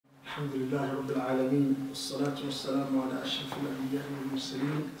الحمد لله رب العالمين والصلاة والسلام على أشرف الأنبياء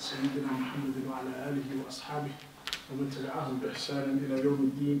والمرسلين سيدنا محمد وعلى آله وأصحابه ومن تبعهم بإحسان إلى يوم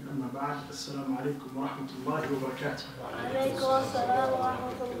الدين. أما بعد، السلام عليكم ورحمة الله وبركاته. وعليكم السلام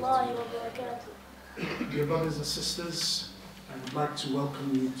ورحمة الله وبركاته. Dear brothers and sisters, I would like to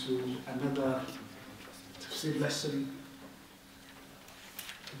welcome you to another Tafsir lesson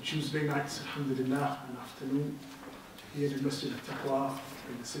on Tuesday nights, alhamdulillah, an afternoon here in Masjid At-Taqwa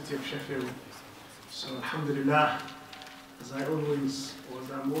in the city of Sheffield. So alhamdulillah, as I'm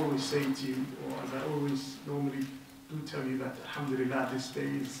always saying to you, or as I always normally do tell you, that alhamdulillah, this day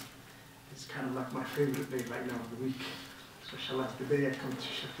is kind of like my favorite day right now of the week. So inshallah, the day I come to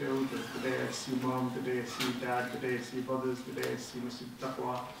Sheffield, the day I see mom, the day I see dad, the day I see brothers, the day I see Masjid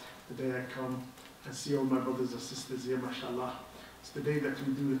Taqwa, the day I come and see all my brothers and sisters here, mashallah. It's the day that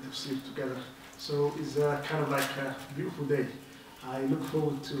we do the tafsir together. So it's kind of like a beautiful day. I look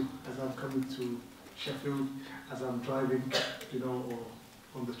forward to, as I'm coming to Sheffield, as I'm driving, or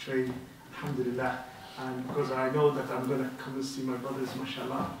on the train, alhamdulillah. And because I know that I'm going to come and see my brothers,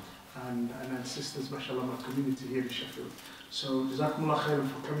 mashallah, and sisters, mashallah, my community here in Sheffield. So, jazakumullah khairan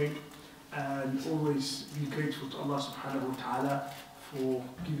for coming, and always be grateful to Allah subhanahu wa ta'ala for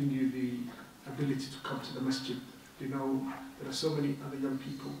giving you the ability to come to the masjid. There are so many other young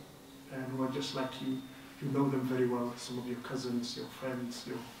people who are just like you. You know them very well, some of your cousins, your friends,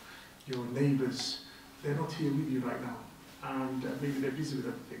 your neighbors. They're not here with you right now, and maybe they're busy with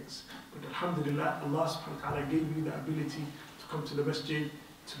other things. But alhamdulillah, Allah subhanahu wa ta'ala gave you the ability to come to the masjid,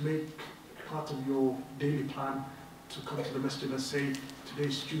 to make part of your daily plan, to come to the masjid and say,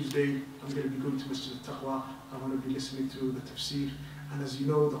 today's Tuesday, I'm going to be going to Masjid At-Taqwa, I want to be listening to the Tafsir. And as you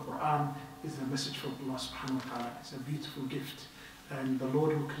know, the Quran is a message from Allah subhanahu wa ta'ala. It's a beautiful gift. And the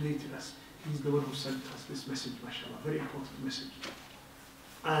Lord who created us, He's the one who sent us this message, mashallah. Very important message.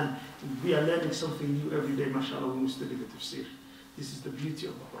 And we are learning something new every day, mashallah, when we study the Tafsir. This is the beauty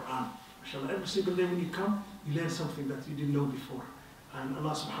of the Quran. Mashallah, every single day when you come, you learn something that you didn't know before. And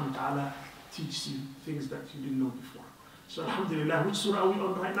Allah subhanahu wa ta'ala teaches you things that you didn't know before. So alhamdulillah, which surah are we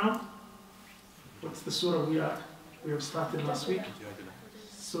on right now? What's the surah we have started last week?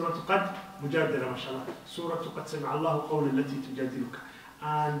 Surah Al-Mujadillah, mashallah. Surah Al-Sami'a qawla allati tujadiluka.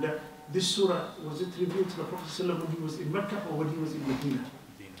 And this surah, was it revealed to the Prophet ﷺ when he was in Mecca or when he was in Medina?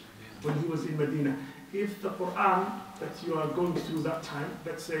 When he was in Medina. If the Quran that you are going through that time,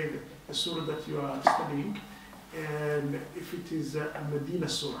 let's say the surah that you are studying, and if it is a Medina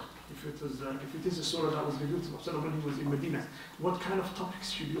surah, if it is a surah that was revealed to the Prophet when he was in Medina, what kind of topics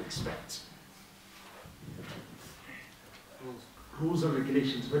should you expect? Rules and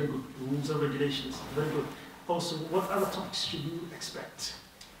regulations, very good. Rules and regulations, very good. Also, what other topics should you expect?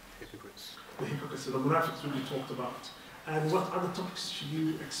 Hypocrites. The hypocrites, the munafiqs will be talked about. And what other topics should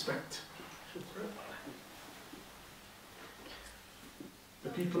you expect? The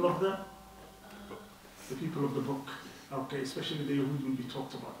people of the book. Okay, especially the Yahud will be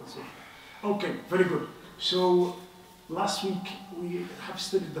talked about as well. Okay, very good. So last week we have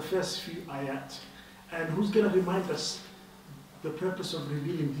studied the first few ayat. And who's going to remind us the purpose of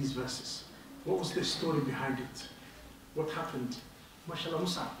revealing these verses? What was the story behind it? What happened? MashaAllah,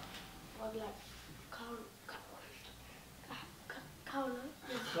 Musa.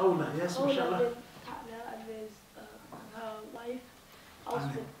 Khawla, yes, MashaAllah. And his her wife, Aus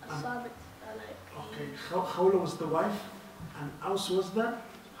bin Samit. Okay, Khawla was the wife, and Aus was the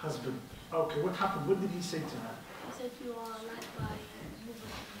husband. Okay, what happened? What did he say to her? He said, you are like my mother.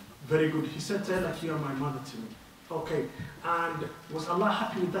 Very good. He said to her, like, you are my mother to me. Okay, and was Allah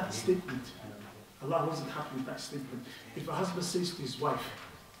happy with that statement? Allah wasn't happy with that statement. If a husband says to his wife,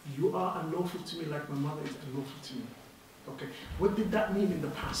 you are unlawful to me like my mother is unlawful to me. Okay, what did that mean in the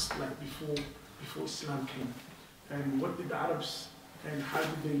past, like before Islam came? And what did the Arabs, and how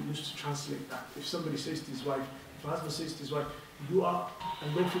did they used to translate that? If somebody says to his wife, if a husband says to his wife, you are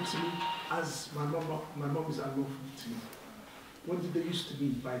unlawful to me as my mom is unlawful to me. What did they used to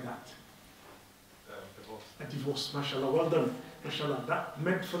mean by that? Divorce. A divorce, mashallah, well done. Mashallah, that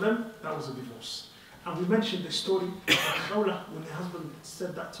meant for them, that was a divorce. And we mentioned the story of Khawla, when her husband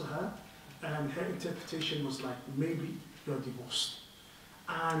said that to her, and her interpretation was like, maybe you're divorced.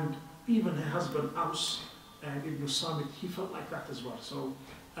 And even her husband, Aus, and Ibn Samit, he felt like that as well. So,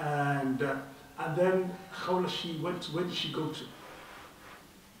 and then Khawla, she went, where did she go to?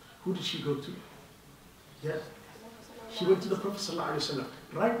 Who did she go to? Yeah. She went to the Prophet ﷺ.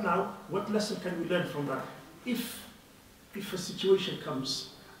 Right now, what lesson can we learn from that? If a situation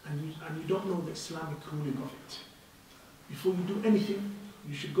comes and you don't know the Islamic ruling of it, before you do anything,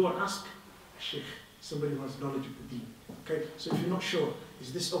 you should go and ask a Sheikh, somebody who has knowledge of the deen. Okay? So if you're not sure,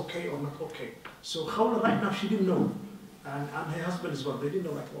 Is this okay or not okay? So Khawla right now, she didn't know. And her husband as well, they didn't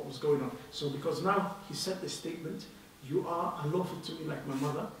know like what was going on. So because now he said this statement, you are unlawful to me like my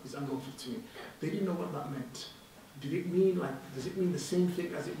mother is unlawful to me. They didn't know what that meant. Did it mean like, does it mean the same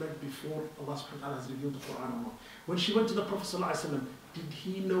thing as it meant before Allah subhanahu wa ta'ala has revealed the Quran or not? When she went to the Prophet sallallahu alaihi wasallam, did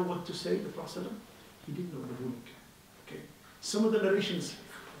he know what to say, the Prophet sallallahu? He didn't know the ruling. Okay. Some of the narrations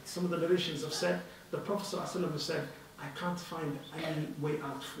have said, the Prophet sallallahu alaihi wasallam has said, I can't find any way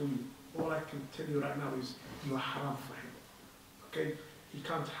out for you. All I can tell you right now is you are haram for him. Okay? He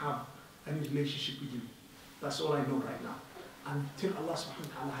can't have any relationship with you. That's all I know right now. Until Allah subhanahu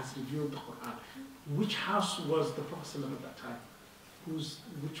wa ta'ala has revealed the Quran. Which house was the Prophet ﷺ at that time?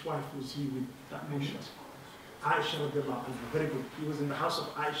 Which wife was he with that moment? Aisha radiallahu anha. Very good. He was in the house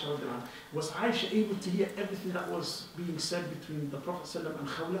of Aisha radiallahu anha. Was Aisha able to hear everything that was being said between the Prophet ﷺ and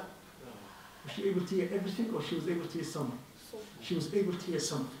Khawla? Was she able to hear everything, or she was able to hear some? She was able to hear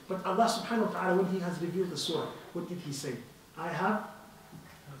some. But Allah subhanahu wa ta'ala, when He has revealed the surah, what did He say? I have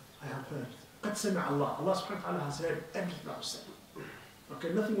heard. قَدْ سَمِعَ اللَّهُ. Allah subhanahu wa ta'ala has heard everything that was said.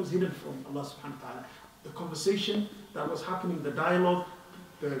 Okay, nothing was hidden from Allah subhanahu wa ta'ala. The conversation that was happening, the dialogue,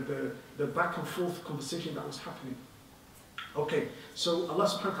 the back and forth conversation that was happening. Okay, so Allah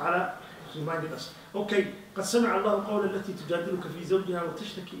subhanahu wa ta'ala reminded us. Okay, قَدْ سَمِعَ اللَّهُ قَوْلَ الَّتِي تُجَادِلُكَ فِي زَوْجِهَا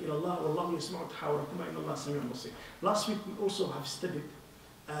وَتَشْتَكِي إِلَى اللَّهِ وَاللَّهُ يَسْمَعُ تَحَاوُرَكُمَا إِنَّ اللَّهَ سَمِيعٌ بَصِيرٌ. Last week we also have studied,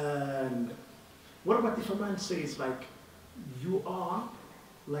 and what about if a man says like, you are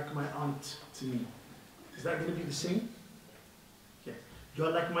like my aunt to me? Is that going to be the same? Yeah. You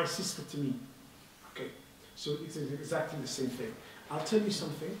are like my sister to me. Okay. So it's exactly the same thing. I'll tell you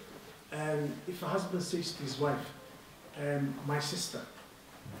something. If a husband says to his wife, my sister,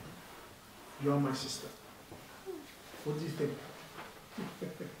 you are my sister. What do you think?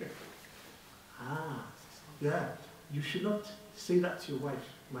 Yeah. You should not say that to your wife,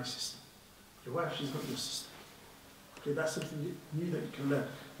 my sister. Your wife, she's not your sister. Okay, that's something new that you can learn.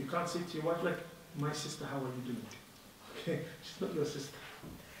 You can't say to your wife like, my sister, how are you doing? Okay, she's not your sister.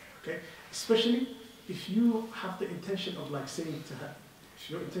 Okay, especially if you have the intention of like saying to her, if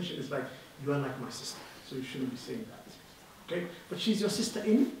your intention is like, you are like my sister, so you shouldn't be saying that. Okay, but she's your sister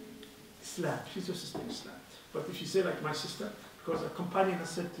in Islam. She's your sister in Islam. But if you say like my sister, because a companion has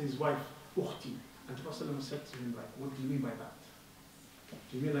said to his wife, Ukhti, and the Prophet said to him like, what do you mean by that?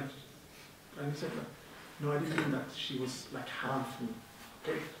 Do you mean like, and he said like, no, I didn't mean that she was like haram for me.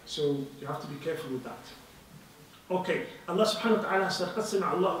 Okay, so you have to be careful with that. Okay, Allah subhanahu wa ta'ala said, قَدْ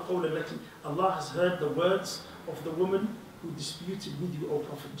سَمِعَ اللَّهُ قَوْلَ الَّتِي. Allah has heard the words of the woman who disputed with you, O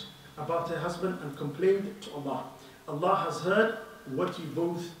Prophet, about her husband and complained to Allah. Allah has heard what you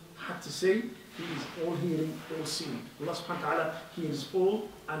both had to say. He is all hearing, all seeing. Allah subhanahu wa ta'ala hears all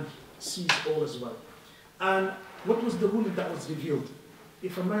and sees all as well. And what was the ruling that was revealed?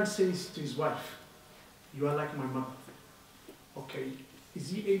 If a man says to his wife, you are like my mother, okay, is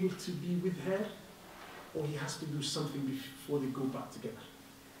he able to be with her, or he has to do something before they go back together?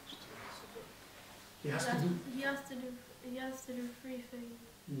 He has to do 3 things.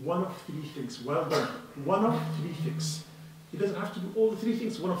 One of 3 things. Well done. One of 3 things. He doesn't have to do all the 3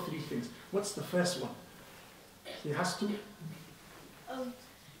 things, one of 3 things. What's the first one? He has to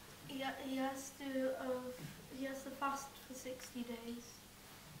He has to fast for 60 days.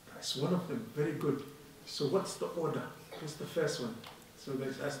 That's one of them. Very good. So what's the order? What's the first one? So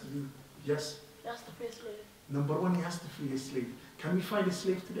there has to be, yes? He has to free a slave. Number 1, he has to free a slave. Can we find a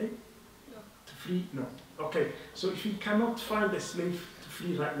slave today? No. To free? No. Okay. So if he cannot find a slave to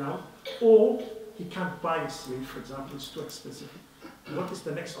free right now, or he can't buy a slave, for example, it's too expensive, what is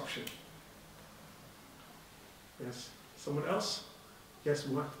the next option? Yes. Someone else? Yes,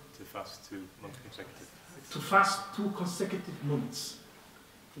 what? To fast 2 months consecutive. To fast 2 consecutive months.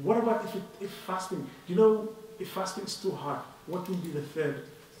 What about if fasting, you know, if fasting is too hard, what will be the third?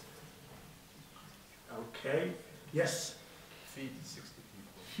 Okay, yes? Feed 60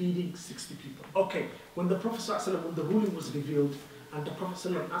 people. Feeding 60 people. Okay, when the Prophet ﷺ, when the ruling was revealed, and the Prophet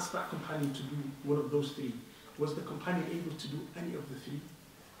ﷺ asked that companion to do one of those 3, was the companion able to do any of the 3?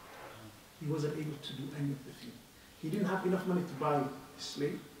 He wasn't able to do any of the 3. He didn't have enough money to buy a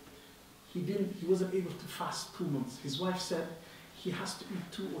slave. He wasn't able to fast 2 months. His wife said he has to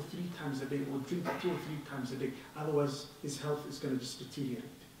eat 2 or 3 times a day, or drink 2 or 3 times a day. Otherwise, his health is going to just deteriorate.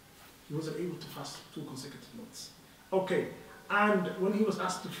 He wasn't able to fast 2 consecutive months. Okay, and when he was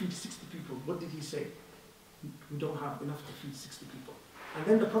asked to feed 60 people, what did he say? We don't have enough to feed 60 people. And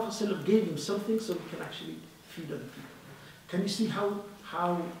then the Prophet ﷺ gave him something so he can actually feed other people. Can you see how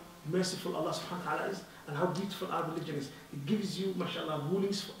merciful Allah subhanahu wa ta'ala is, and how beautiful our religion is? It gives you, mashallah,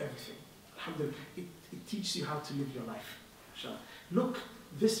 rulings for everything. Alhamdulillah. It teaches you how to live your life. Inshallah. Look,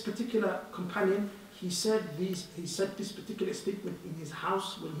 this particular companion, he said this particular statement in his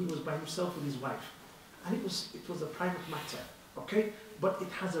house when he was by himself with his wife. And it was a private matter, okay? But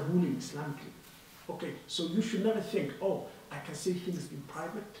it has a ruling Islamically. Okay, so you should never think, oh, I can say things in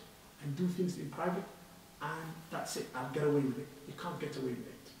private and do things in private, and that's it, I'll get away with it. You can't get away with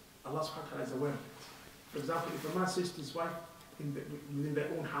it. Allah subhanahu wa ta'ala is aware of it. For example, if a man says to his wife within their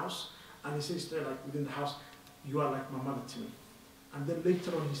own house, and he says to her, like within the house, you are like my mother to me. And then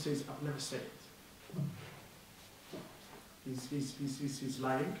later on he says, I've never said it. He's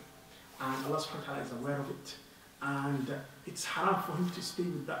lying, and Allah subhanahu wa ta'ala is aware of it. And it's haram for him to stay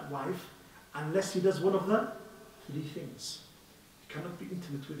with that wife unless he does one of the three things. He cannot be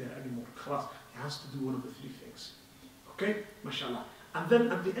intimate with her anymore. Khalas, he has to do one of the three things. Okay? MashaAllah. And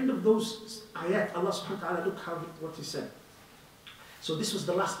then at the end of those ayat, Allah subhanahu wa ta'ala, look what he said. So this was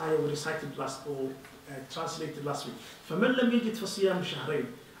the last ayah we recited last, or translated last week. فَمَنْ لَمْ يَجِدْ فَصِيَامُ شَهْرَيْنِ.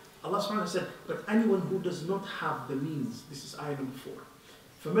 Allah subhanahu wa ta'ala said, but anyone who does not have the means, this is ayah number 4.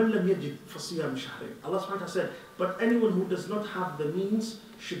 فَمَنْ لَمْ يَجِدْ فَصِيَامُ شَهْرَيْنِ. Allah subhanahu wa ta'ala said, but anyone who does not have the means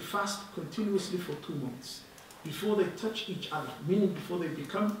should fast continuously for 2 months before they touch each other, meaning before they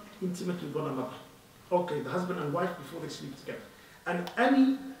become intimate with one another. Okay, the husband and wife before they sleep together. And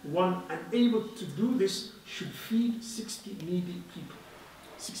anyone unable to do this should feed 60 needy people.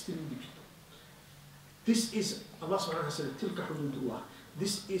 60 needy people. This is, Allah subhanahu wa ta'ala said, تِلْكَ حُدُودُ اللَّهِ.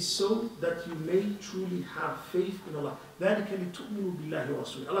 This is so that you may truly have faith in Allah. ذَلِكَ لِتُؤْمِنُوا بِاللَّهِ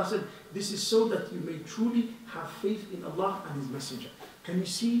وَرَسُولِهِ. Allah said, this is so that you may truly have faith in Allah and His Messenger. Can you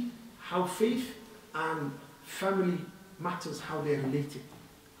see how faith and family matters, how they are related?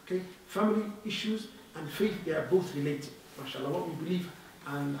 Okay, family issues and faith, they are both related. MashaAllah, what we believe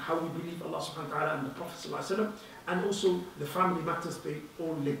and how we believe Allah subhanahu wa ta'ala and the Prophet sallallahu alaihi wasallam, and also the family matters, they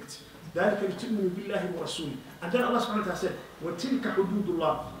all linked. ذَلِكَ لِتُؤْمِنُوا بِاللَّهِ وَرَسُولِهِ. And then Allah subhanahu wa ta'ala said, وَتِلْكَ حُدُودُ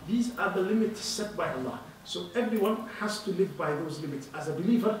اللَّهِ. These are the limits set by Allah. So everyone has to live by those limits. As a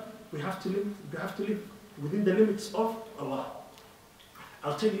believer, we have to live within the limits of Allah.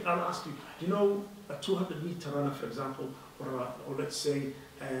 I'll ask you, do you know a 200-meter runner, for example, or let's say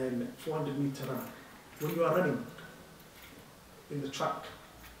a 400-meter runner? When you are running in the track,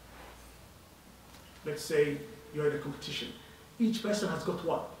 let's say you're in a competition, each person has got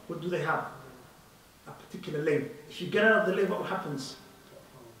what? What do they have? A particular lane. If you get out of the lane, what happens?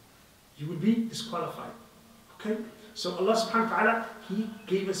 You will be disqualified. Okay? So Allah subhanahu wa ta'ala, He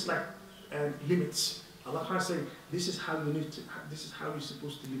gave us like limits. Allah subhanahu wa ta'ala saying, this is how you're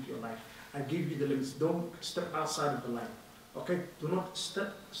supposed to live your life. I gave you the limits. Don't step outside of the line. Okay? Do not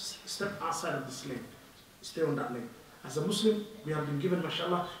step outside of this lane. Stay on that lane. As a Muslim, we have been given,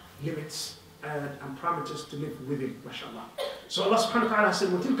 mashallah, limits and parameters to live within, mashallah. So Allah subhanahu wa ta'ala said,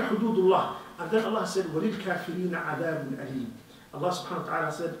 وَتِلْكَ حُدُودُ اللَّهِ. And then Allah said, وَلِلْكَافِرِينَ عَذَابٌ أَلِيمٌ. Allah subhanahu wa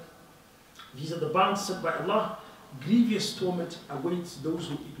ta'ala said, these are the bounds set by Allah. Grievous torment awaits those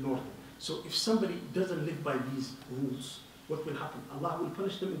who ignore them. So if somebody doesn't live by these rules, what will happen? Allah will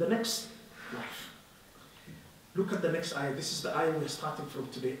punish them in the next life. Look at the next ayah. This is the ayah we're starting from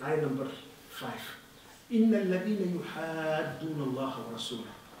today, ayah number 5. إِنَّ الَّذِينَ يُحَادُّونَ اللَّهَ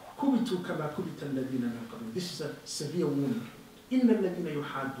وَرَسُولَهُ كُبِتُوا كَمَا كُبِتَ الَّذِينَ مِنْ قَبْلِهِمْ. This is a severe warning. إِنَّ الَّذِينَ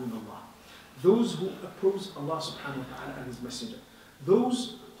يُحَادُّونَ اللَّهَ. Those who oppose Allah subhanahu wa ta'ala and His Messenger.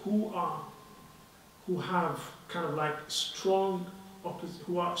 Those who have kind of like strong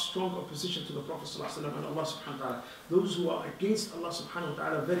opposition to the Prophet sallallahu alaihi wasallam and Allah subhanahu wa ta'ala. Those who are against Allah subhanahu wa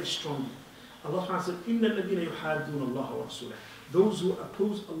ta'ala very strongly. Allah subhanahu wa ta'ala said, إِنَّ الَّذِينَ يُحَادُّونَ اللَّهَ وَرَسُولَهُ. Those who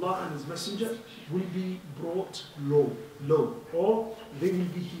oppose Allah and His Messenger will be brought low, or they will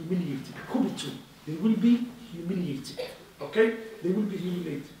be humiliated. Kubitu. They will be humiliated. Okay? They will be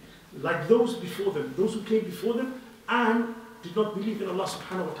humiliated. Like those before them, those who came before them and did not believe in Allah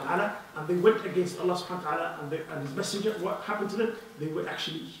subhanahu wa ta'ala, and they went against Allah subhanahu wa ta'ala and His Messenger. What happened to them? They were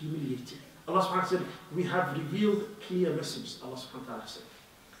actually humiliated. Allah subhanahu wa ta'ala said, we have revealed clear messages. Allah subhanahu wa ta'ala said.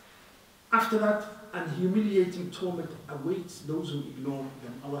 After that, an humiliating torment awaits those who ignore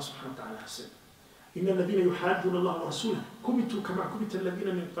them. Allah subhanahu wa ta'ala said, إِنَّ الَّذِينَ يُحَادُّونَ اللَّهَ وَرَسُولَهُ كُبِتُوا كَمَا كُبِتَ الَّذِينَ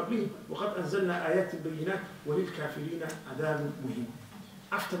مِنْ قَبْلِهِمْ وَقَدْ أَنزَلْنَا آيَاتٍ بَيِّنَاتٍ وَلِلْكَافِرِينَ عَذَابٌ مُهِينٌ.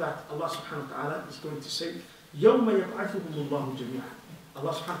 After that, Allah subhanahu wa ta'ala is going to say, يَوْمَ يَبْعَثُهُمُ اللَّهُ جَمِيعًا.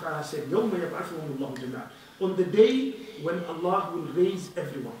 Allah subhanahu wa ta'ala said, يَوْمَ يَبْعَثُهُمُ اللَّهُ جَمِيعًا. On the day when Allah will raise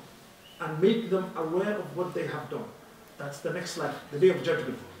everyone and make them aware of what they have done. That's the next life, the day of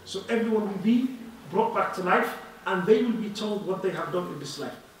judgment. So everyone will be brought back to life, and they will be told what they have done in this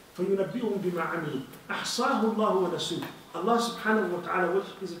life. فَيُنَبِّئُهُمْ بِمَا عَمِلُوا أَحْصَاهُ اللَّهُ وَنَسُوهُ. Allah subhanahu wa ta'ala, what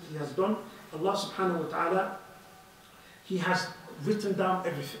is it He has done? Allah subhanahu wa ta'ala, He has written down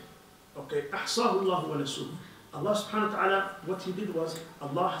everything. Okay, أَحْصَاهُ اللَّهُ وَنَسُوهُ. Allah subhanahu wa ta'ala, what He did was,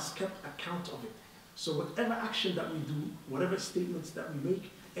 Allah has kept account of it. So whatever action that we do, whatever statements that we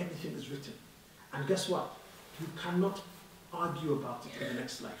make, everything is written. And guess what? You cannot argue about it in the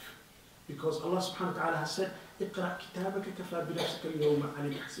next life. Because Allah subhanahu wa ta'ala has said, اقرأ كتابك كفى بنفسك اليوم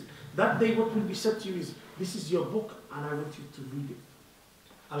عليك حسيب. That day what will be said to you is, this is your book and I want you to read it.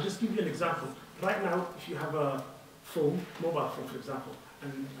 I'll just give you an example. Right now, if you have a phone, mobile phone for example,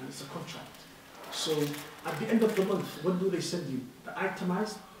 and it's a contract. So at the end of the month, what do they send you? The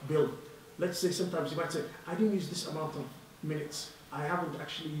itemized bill. Let's say sometimes you might say, I didn't use this amount of minutes. I haven't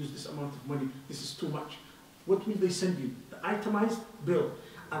actually used this amount of money. This is too much. What will they send you? The itemized bill.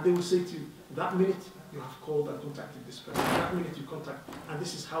 And they will say to you, that minute you have called and contacted this person. That minute you contact, and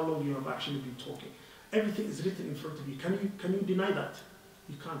this is how long you have actually been talking. Everything is written in front of you. Can you deny that?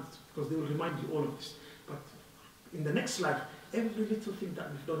 You can't, because they will remind you all of this. But in the next life, every little thing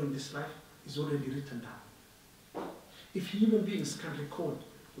that we've done in this life is already written down. If human beings can record,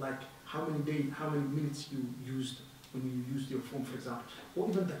 like how many days, how many minutes you used when you used your phone, for example, or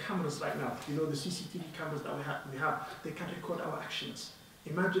even the cameras right now, you know, the CCTV cameras that we have, they can record our actions.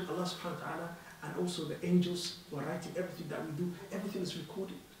 Imagine Allah subhanahu wa ta'ala and also the angels who are writing everything that we do, everything is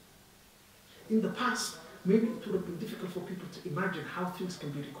recorded. In the past, maybe it would have been difficult for people to imagine how things can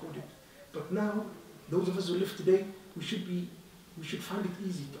be recorded. But now, those of us who live today, we should find it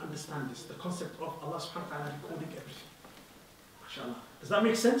easy to understand this, the concept of Allah subhanahu wa ta'ala recording everything. MashaAllah. Does that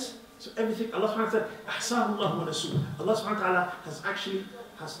make sense? So everything, Allah subhanahu wa ta'ala, أحصاه الله ونسوه. Allah subhanahu wa ta'ala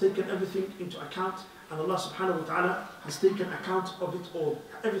has taken everything into account, and Allah subhanahu wa ta'ala has taken account of it all.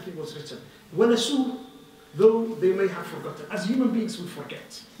 Everything was written. وَنَسُوهُ, though they may have forgotten. As human beings, we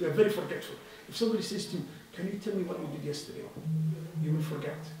forget. We are very forgetful. If somebody says to you, can you tell me what you did yesterday? You will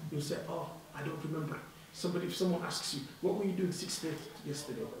forget. You'll say, oh, I don't remember. If someone asks you, what were you doing 6:30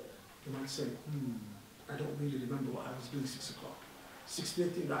 yesterday? You might say, I don't really remember what I was doing 6 o'clock.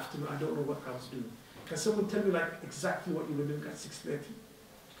 6:30 in the afternoon, I don't know what I was doing. Can someone tell me like exactly what you were doing at 6:30? You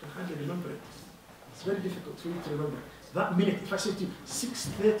can hardly remember it. It's very difficult for you to remember. That minute, if I say to you,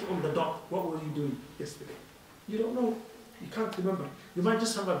 6:30 on the dot, what were you doing yesterday? You don't know. You can't remember. You might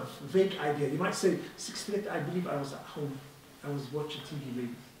just have a vague idea. You might say, 6:30, I believe I was at home. I was watching TV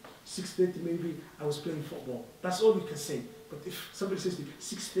maybe. 6:30 maybe I was playing football. That's all you can say. But if somebody says to you,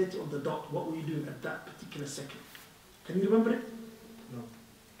 6:30 on the dot, what were you doing at that particular second? Can you remember it? No.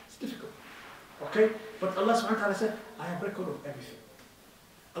 It's difficult. Okay? But Allah subhanahu wa ta'ala said, I have record of everything.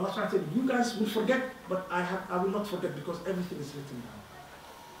 Allah subhanahu wa ta'ala said, you guys will forget, but I will not forget because everything is written down.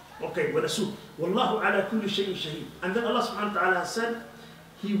 Okay, وَنَسُوهُ وَاللَّهُ عَلَى كُلِّ شَيْءٍ شَهِيدٌ. And then Allah subhanahu wa ta'ala said,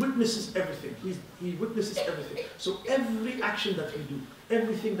 He witnesses everything. He witnesses everything. So every action that we do,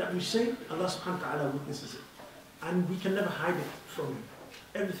 everything that we say, Allah subhanahu wa ta'ala witnesses it. And we can never hide it from Him.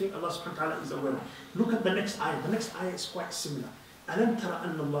 Everything Allah subhanahu wa ta'ala is aware of. Look at the next ayah. The next ayah is quite similar. أَلَمْ تَرَ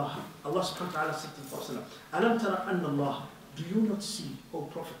أَنَّ اللَّهَ, Allah subhanahu wa ta'ala said to the Prophet, أَلَمْ تَرَ أَنَّ اللَّهَ, do you not see, O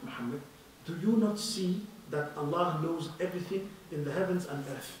Prophet Muhammad, do you not see that Allah knows everything in the heavens and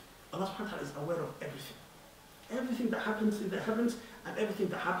earth? Allah subhanahu wa ta'ala is aware of everything. Everything that happens in the heavens and everything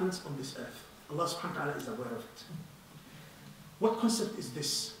that happens on this earth. Allah subhanahu wa ta'ala is aware of it. What concept is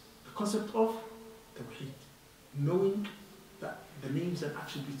this? The concept of Tawheed. Knowing that the names and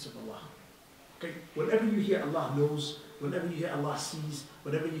attributes of Allah. Okay? Whenever you hear Allah knows, whenever you hear Allah sees,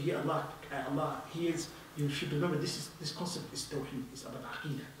 whenever you hear Allah hears, you should remember this concept is Tawheed. It's about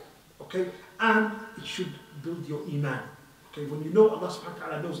Aqidah. Okay? And it should build your Iman. Okay? When you know Allah subhanahu wa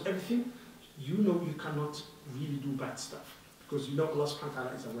ta'ala knows everything, you know you cannot really do bad stuff. Because you know Allah subhanahu wa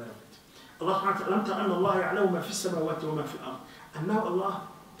ta'ala is aware of it. Allah subhanahu wa ta'ala, and now Allah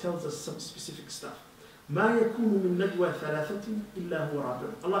tells us some specific stuff.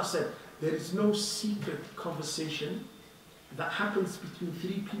 Allah said, there is no secret conversation that happens between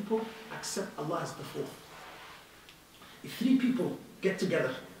three people except Allah is the fourth. If three people get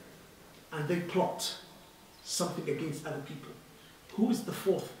together and they plot something against other people, who is the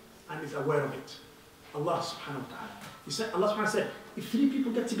fourth and is aware of it? Allah subhanahu wa ta'ala. He said, Allah subhanahu wa ta'ala said, if three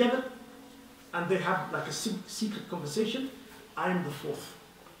people get together and they have like a secret conversation, I am the fourth.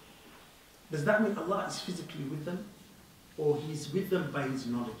 Does that mean Allah is physically with them? Or He is with them by His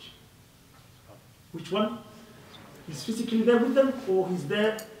knowledge? Which one? He's physically there with them, or He's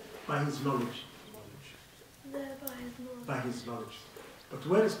there by His knowledge? There by His knowledge. By His knowledge. But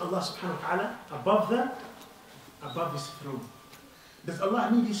where is Allah subhanahu wa ta'ala? Above them? Above His throne. Does Allah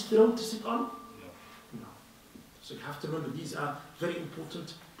need His throne to sit on? No. So you have to remember, these are very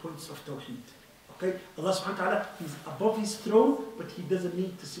important points of Tawheed. Okay? Allah subhanahu wa ta'ala, He's above His throne, but He doesn't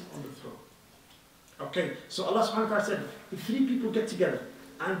need to sit on the throne. Okay? So Allah subhanahu wa ta'ala said, if three people get together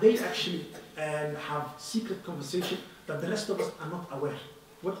and they actually have secret conversation that the rest of us are not aware.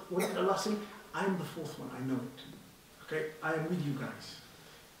 What did Allah say? I am the fourth one, I know it. Okay, I am with you guys.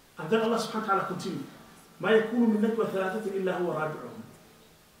 And then Allah subhanahu wa ta'ala continued, ما يكون من نجوى ثلاثة إلا هو رابعهم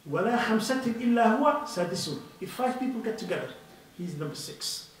ولا خمسة إلا هو سادسهم. If 5 people get together, he's number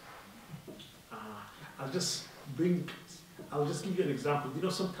 6. I'll just give you an example. You know,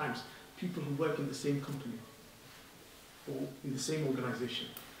 sometimes people who work in the same company or in the same organization,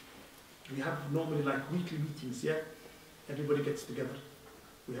 we have normally like weekly meetings, yeah? Everybody gets together.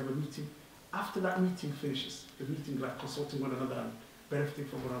 We have a meeting. After that meeting finishes, the meeting like consulting one another and benefiting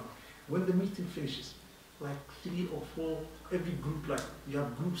from one another. When the meeting finishes, like 3 or 4, every group, like you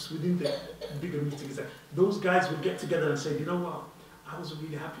have groups within the bigger meetings, like, those guys will get together and say, you know what, I wasn't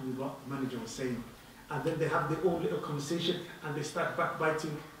really happy with what the manager was saying. And then they have their own little conversation and they start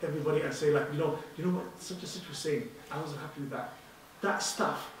backbiting everybody and say like, you know what such and such was saying, I wasn't happy with that. That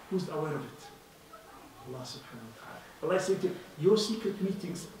stuff, who's aware of it? Allah subhanahu wa ta'ala. Allah is saying to you, your secret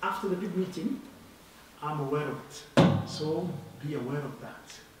meetings after the big meeting, I'm aware of it. So be aware of that.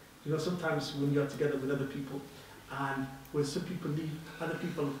 You know, sometimes when you're together with other people and when some people leave, other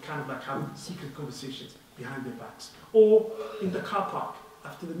people kind of like have secret conversations behind their backs. Or in the car park,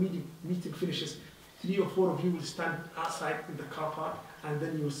 after the meeting finishes, 3 or 4 of you will stand outside in the car park and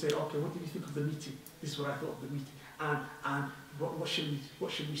then you will say, okay, what did you think of the meeting? This is what I thought of the meeting. And what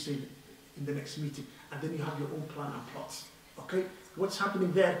should we say in the next meeting? And then you have your own plan and plots. Okay? What's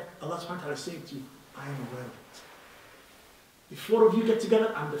happening there? Allah subhanahu wa ta'ala is saying to you, I am aware of it. If 4 of you get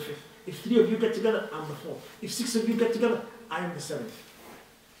together, I'm the 5th. If 3 of you get together, I'm the 4th. If 6 of you get together, I am the 7th.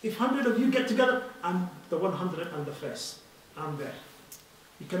 If 100 of you get together, I'm the 101st. I'm there.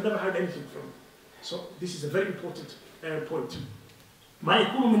 You can never hide anything from me. So this is a very important point too. ما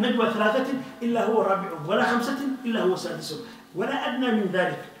يكون من نجوى ثلاثة إلا هو رابعهم ولا خمسة إلا هو سادسهم ولا أدنى من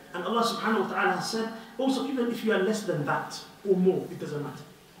ذلك. And Allah subhanahu wa ta'ala has said, also even if you are less than that or more, it doesn't matter.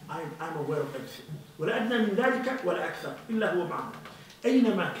 I'm aware of everything. ولا أدنى من ذلك ولا أكثر إلا هو معهم.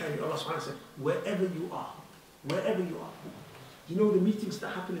 أينما كان, Allah subhanahu wa ta'ala said, wherever you are, wherever you are. You know the meetings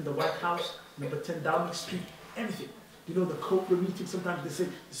that happen in the White House, number 10 Downing Street, everything. You know the corporate meeting, sometimes they say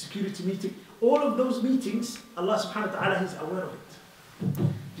the security meeting. All of those meetings, Allah subhanahu wa ta'ala is aware of it.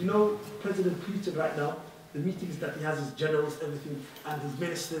 You know President Putin right now, the meetings that he has, his generals, everything, and his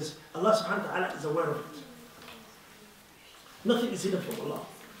ministers, Allah subhanahu wa ta'ala is aware of it. Nothing is hidden from Allah.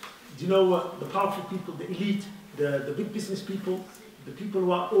 Do you know the powerful people, the elite, the big business people, the people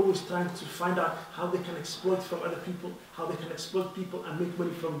who are always trying to find out how they can exploit from other people, how they can exploit people and make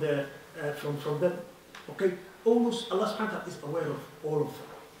money from them. Okay? Almost Allah subhanahu wa ta'ala is aware of all of them.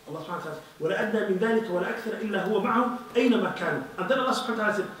 Allah subhanahu wa ta'ala says, وَلَا أَدْنَى مِنْ ذَلِكَ وَلَا أَكْثَرَ إِلَّا هُوَ مَعَهُمْ أَيْنَمَا كَانُوا. And then Allah subhanahu wa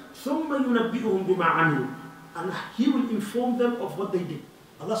ta'ala said, ثُمَّ يُنَبِّئُهُم بِمَا عَمِلُوا. And He will inform them of what they did.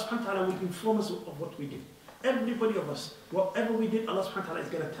 Allah subhanahu wa ta'ala will inform us of what we did. Everybody of us, whatever we did, Allah subhanahu wa ta'ala is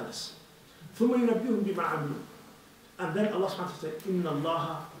going to tell us. ثُمَّ يُنَبِّئُهُم بِمَا عَمِلُوا. And then Allah subhanahu wa ta'ala said, إِنَّ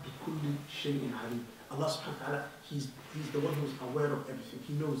اللَّهَ بِكُلِّ شَيْءٍ عَلِيمٌ. Allah subhanahu wa ta'ala, He's the one who's aware of everything.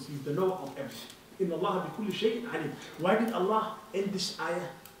 He knows, He's the knower of everything. إِنَّ اللَّهَ بِكُلِّ شَيْءٍ عَلِيمٌ. Why did Allah end this ayah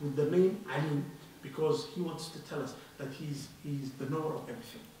with the name Alim? Because He wants to tell us that He's the knower of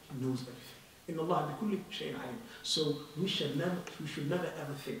everything. He knows everything. إِنَّ اللَّهَ بِكُلِّ شَيْءٍ عَلِيمٌ. So we should never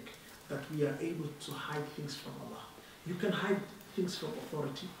ever think that we are able to hide things from Allah. You can hide things from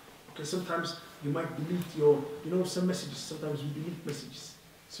authority. Okay, sometimes you might delete some messages, sometimes you delete messages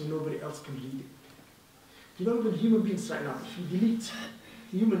so nobody else can read it. You know, even human beings right now, if you delete,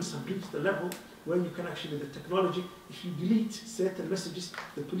 humans have reached the level where you can actually, the technology, if you delete certain messages,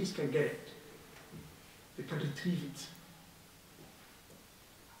 the police can get it. They can retrieve it.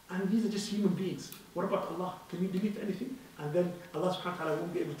 And these are just human beings. What about Allah? Can you delete anything? And then Allah subhanahu wa ta'ala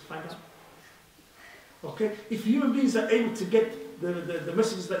won't be able to find out. Okay? If human beings are able to get the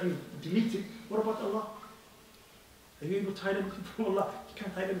messages that you deleted, what about Allah? Are you able to hide anything from Allah? You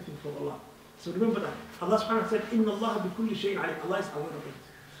can't hide anything from Allah. So remember that. Allah subhanahu wa ta'ala said, إِنَّ اللَّهَ بِكُلِّ شَيْءٍ عَلِيمٌ. Allah is aware of it.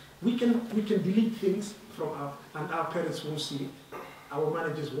 We can delete things from our parents won't see it. Our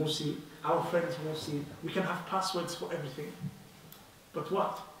managers won't see it. Our friends won't see it. We can have passwords for everything. But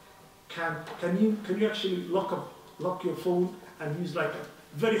what? Can you actually lock your phone and use like a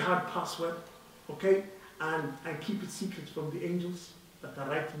very hard password, okay? And keep it secret from the angels that are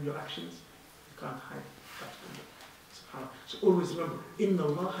writing your actions? You can't hide that from them. So always remember, إِنَّ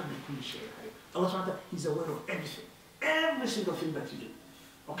اللَّهَ بِكُلِّ شَيْءٍ عَلِيمٌ. Allah subhanahu wa ta'ala, He's aware of everything. Every single thing that you do.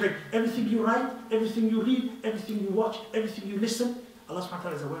 Okay? Everything you write, everything you read, everything you watch, everything you listen, Allah subhanahu wa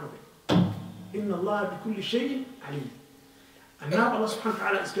ta'ala is aware of it. إِنَّ اللَّهَ بِكُلِّ شَيْءٍ عَلِيمٌ. And now Allah subhanahu wa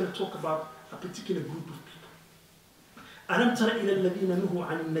ta'ala is going to talk about a particular group of people. ألم تر إلى الذين نهوا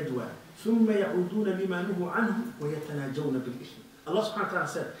عن النجوى ثم يعودون لما نهوا عنه ويتناجون بالإثم. Allah subhanahu wa ta'ala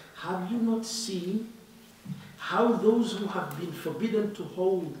said, have you not seen how those who have been forbidden to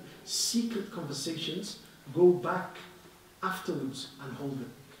hold secret conversations go back afterwards and hold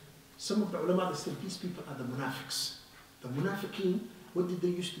them? Some of the ulama, they said these people are the munafiqs. The munafiqeen, what did they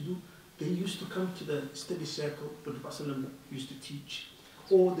used to do? They used to come to the study circle where the Prophet used to teach,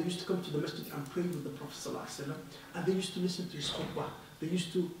 or they used to come to the masjid and pray with the Prophet ﷺ, and they used to listen to his khutbah. They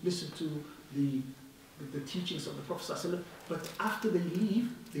used to listen to the teachings of the Prophet ﷺ, but after they leave,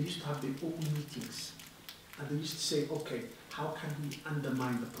 they used to have their own meetings. And they used to say, okay, how can we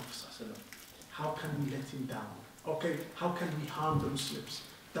undermine the Prophet ﷺ? How can we let him down? Okay, how can we harm the Muslims?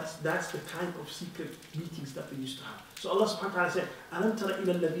 That's the kind of secret meetings that they used to have. So Allah subhanahu wa ta'ala said, أَلَمْ تَرَ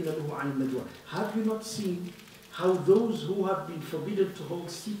إِلَى الَّذِينَ نُهُوا عَنِ النَّجْوَى. Have you not seen how those who have been forbidden to hold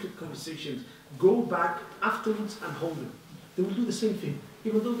secret conversations go back afterwards and hold them? They will do the same thing.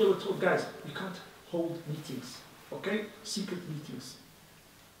 Even though they were told, guys, you can't hold meetings, okay? Secret meetings.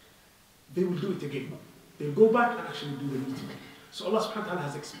 They will do it again. They'll go back and actually do the meeting. So Allah subhanahu wa ta'ala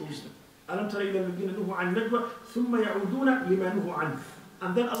has exposed them. أَلَمْ تَرَ إِلَى الَّذِينَ نُهُوا عَنِ النَّجْوَى ثُمَّ يَعُودُونَ لِمَا نُهُوا عَنْهُ.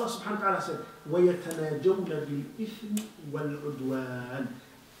 And then Allah subhanahu wa ta'ala said, وَيَتَنَاجَوْنَ بِالْإِثْمِ وَالْعُدْوَانِ.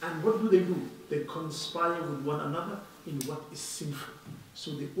 And what do? They conspire with one another in what is sinful.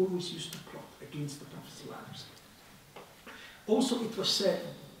 So they always used to plot against the Prophet's lives. Also it was said,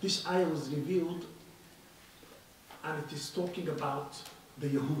 this ayah was revealed, and it is talking about the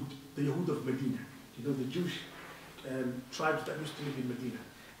Yahud of Medina. You know, the Jewish tribes that used to live in Medina.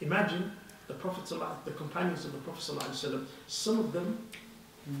 Imagine the Prophet, the companions of the Prophet ﷺ, some of them,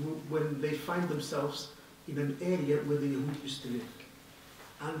 when they find themselves in an area where the Yahud used to live,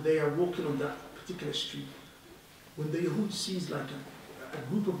 and they are walking on that particular street, when the Yahud sees like a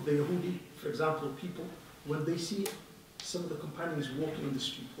group of the Yahudi, for example, people, when they see some of the companions walking on the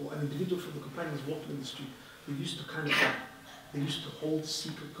street, or an individual from the companions walking on the street, they used to they used to hold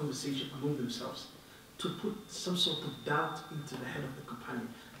secret conversation among themselves to put some sort of doubt into the head of the companion,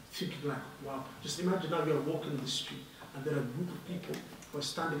 thinking like, wow, just imagine now you are walking on the street and there are a group of people who are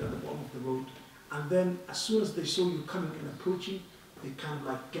standing at the bottom of the road, and then as soon as they saw you coming and approaching, they kind of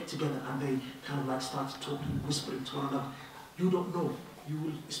like get together and they kind of like start talking, whispering to one another. You don't know. You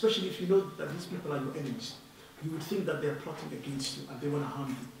will, especially if you know that these people are your enemies, you would think that they are plotting against you and they want to harm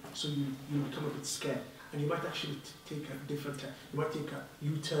you. So you become a bit scared. And you might actually take a different turn. You might take a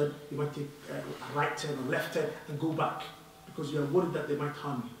U-turn, you might take a right turn or left turn and go back because you are worried that they might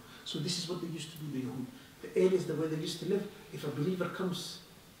harm you. So this is what they used to do, the Yahud. The areas where they used to live, if a believer comes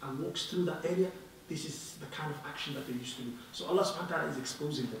and walks through that area, this is the kind of action that they used to do. So Allah subhanahu wa ta'ala is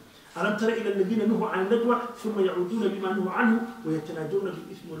exposing them. أَلَمْ تَرَ إِلَى الَّذِينَ نُهُوا عَنِ النَّجْوَى ثُمَّ يَعُودُونَ بِمَا نُهُوا عَنْهُ وَيَتَنَاجَوْنَ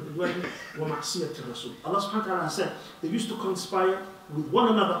بِالْإِثْمِ وَالْعُدْوَانِ وَمَعْصِيَةِ الرَّسُولِ. Allah subhanahu wa ta'ala said they used to conspire with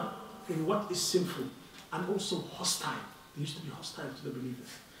one another in what is sinful and also hostile. They used to be hostile to the believers.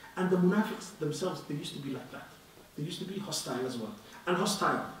 And the munafiqs themselves, they used to be like that. They used to be hostile as well. And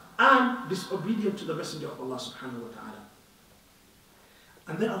hostile and disobedient to the Messenger of Allah subhanahu wa ta'ala.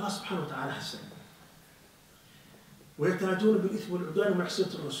 And then Allah subhanahu wa ta'ala has said, وَيَتَنَاجَوْنَ بِالْإِثْمِ وَالْعُدْوَانِ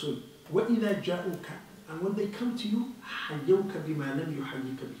وَمَعْصِيَةِ الرَّسُولِ وَإِذَا جَاءُوكَ. And when they come to you, حَيَّوْكَ بِمَا لَمْ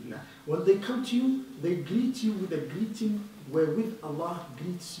يُحَيِّكَ بِهِ. When they come to you, they greet you with a greeting wherewith Allah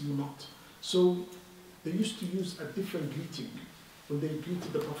greets you not. So they used to use a different greeting when they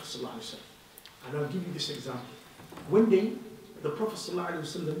greeted the Prophet ﷺ. And I'll give you this example. One day, the Prophet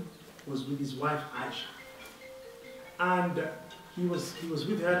ﷺ was with his wife Aisha. And he was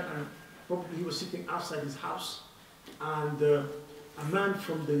with her, and probably he was sitting outside his house. And a man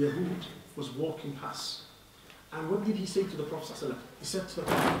from the Yahud was walking past. And what did he say to the Prophet ﷺ? He said to the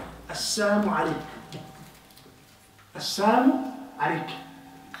Prophet, Assalamu alaikum. Assalamu alaikum.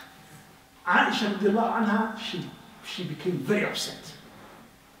 Aisha radiallahu anha, she became very upset.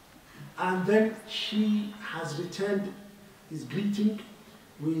 And then she has returned his greeting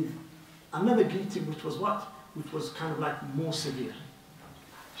with another greeting, which was what? Which was kind of like more severe.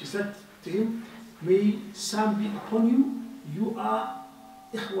 She said to him, may Sam be upon you, you are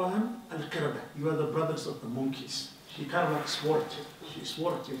Ikhwan al-Qirada, you are the brothers of the monkeys. She kind of like swore at him. She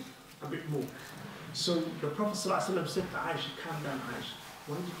swore at him a bit more. So the Prophet ﷺ said to Aisha, calm down Aisha.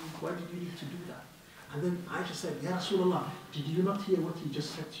 Why did you need to do that? And then Aisha said, Ya Rasulullah, did you not hear what he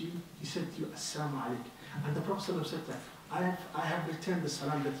just said to you? He said to you, Assalamu alaikum. And the Prophet ﷺ said that, I have returned the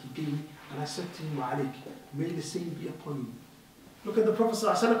salam that he gave me, and I said to him, Wa alaik, may the same be upon you. Look at the Prophet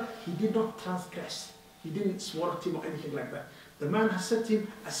ﷺ, he did not transgress. He didn't swear at him or anything like that. The man has said to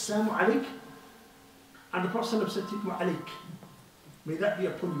him, Assalamu alaik, and the Prophet ﷺ said to him, Wa alaik, may that be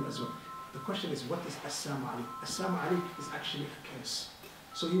upon you as well. The question is, what is Assalamu alaikum? Assalamu alaikum is actually a curse.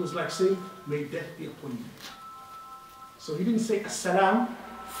 So he was like saying, may death be upon you. So he didn't say Assalam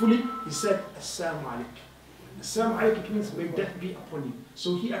fully, he said Assalamu alaikum. Assalamu alaikum means may death be upon you.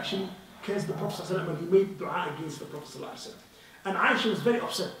 So he actually cursed the Prophet ﷺ and he made dua against the Prophet ﷺ. And Aisha was very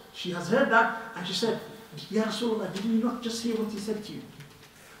upset. She has heard that and she said, Ya Rasulullah, did you not just hear what he said to you?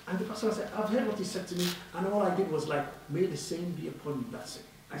 And the Prophet said, I've heard what he said to me and all I did was like, may the same be upon you, that's it.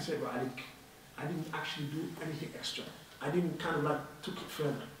 I said, well, I didn't actually do anything extra. I didn't kind of like took it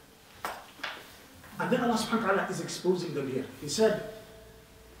further. And then Allah subhanahu wa ta'ala is exposing them here. He said,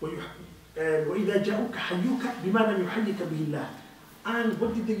 وَإِذَا جَاءُكَ حَيُّكَ بِمَا لَمْ يُحَيِّكَ بِهِ اللَّهِ. And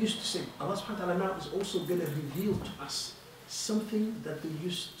what did they used to say? Allah subhanahu wa ta'ala now is also going to reveal to us something that they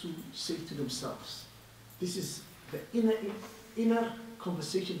used to say to themselves. This is the inner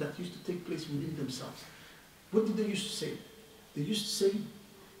conversation that used to take place within themselves. What did they used to say? They used to say,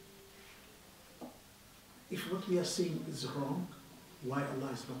 if what we are saying is wrong, why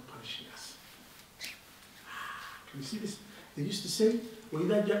Allah is not punishing us? Can you see this? They used to say,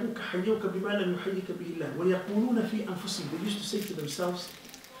 وَإِذَا جَاءُكَ حَيَّوْكَ بِمَا لَمْ يُحَيِّكَ بِهِ اللَّهِ وَيَقُولُونَ فِي أَنفُسِهِمْ. They used to say to themselves,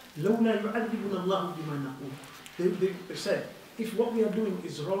 لَوْلَا يُعَذِّبُنَ اللَّهُ بِمَا نَقُولُ. They said, if what we are doing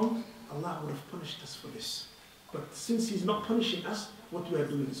is wrong, Allah would have punished us for this. But since He's not punishing us, what we are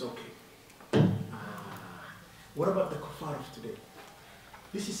doing is okay. What about the kuffar of today?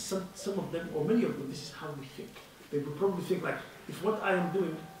 This is some of them, or many of them, this is how we think. They would probably think like, if what I am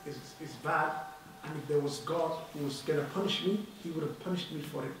doing is bad, and if there was God who was going to punish me, He would have punished me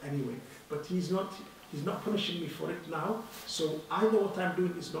for it anyway. But He's not punishing me for it now, so either what I'm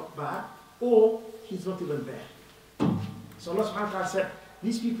doing is not bad, or He's not even there. So Allah subhanahu wa ta'ala said,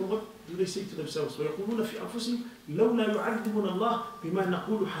 these people, what do they say to themselves? وَيَقُولُونَ فِي أَنفُسِهِمْ لَوْلَا يُعَذِّبُنَ اللَّهُ بِمَا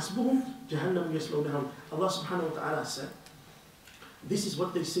نَقُولُ حَسْبُهُمْ جَهَنَّمُ يَصْلَوْنَهَا. Allah subhanahu wa ta'ala said, this is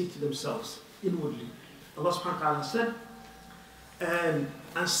what they say to themselves inwardly. Allah subhanahu wa ta'ala said,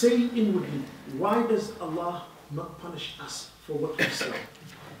 and saying inwardly, why does Allah not punish us for what we say?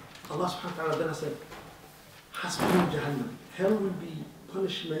 Allah subhanahu wa ta'ala then said, حَسْبُهُمْ جَهَنَّمُ. Hell will be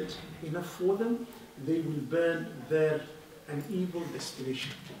punishment enough for them. They will burn there an evil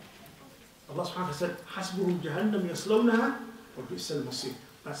destination. Allah subhanahu wa ta'ala said, حَسْبُهُمْ جَهَنَّمْ يَصْلَوْنَهَا وَبِئْسَ الْمَصِيرُ.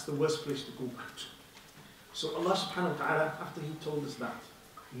 That's the worst place to go back to. So Allah subhanahu wa ta'ala, after He told us that,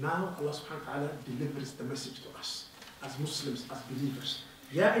 now Allah subhanahu wa ta'ala delivers the message to us as Muslims, as believers.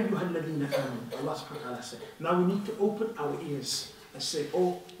 Ya ayyuhal ladina amanu. Allah subhanahu wa ta'ala said. Now we need to open our ears and say,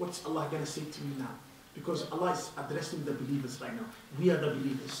 oh, what's Allah going to say to me now? Because Allah is addressing the believers right now. We are the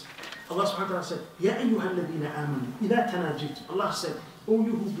believers. Allah subhanahu wa ta'ala said, Ya ayyuhal ladina amanu. Idha tanajit. Allah said, oh,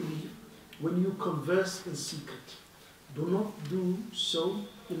 you who believe, when you converse in secret, do not do so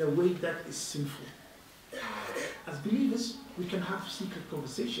in a way that is sinful. As believers, we can have secret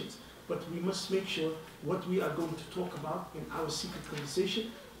conversations, but we must make sure what we are going to talk about in our secret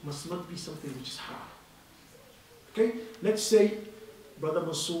conversation must not be something which is haram. Okay? Let's say Brother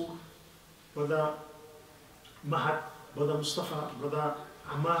Mansour, Brother Mahad, Brother Mustafa, Brother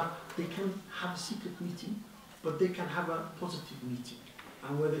Ammar, they can have a secret meeting, but they can have a positive meeting.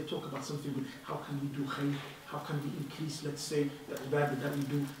 And where they talk about something with how can we do khair, how can we increase, let's say, the ibadah that we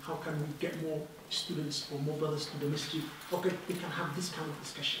do, how can we get more students or more brothers to the masjid. Okay, they can have this kind of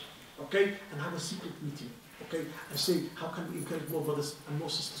discussion, okay, and have a secret meeting, okay, and say, how can we encourage more brothers and more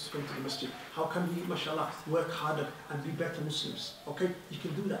sisters to come to the masjid? How can we, mashallah, work harder and be better Muslims? Okay, you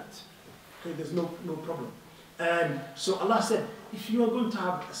can do that. Okay, there's no problem. So Allah said, if you are going to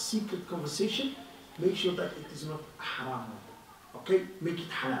have a secret conversation, make sure that it is not a haram one. Okay, make it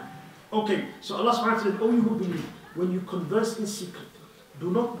halal. Okay, so Allah subhanahu wa ta'ala said, oh you who believe, when you converse in secret, do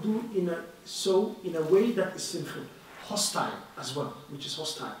not do in a way that is sinful, hostile as well, which is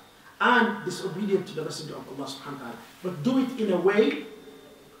hostile, and disobedient to the Messenger of Allah subhanahu wa ta'ala. But do it in a way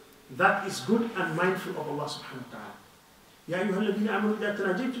that is good and mindful of Allah subhanahu wa ta'ala. يا أيها الذين آمنوا إذا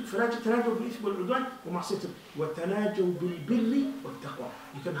تناجيتم فلا تتناجوا بالإثم والعدوان ومعصية وتناجوا بالبر والتقوى.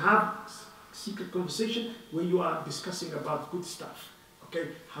 You can have secret conversation where you are discussing about good stuff. Okay,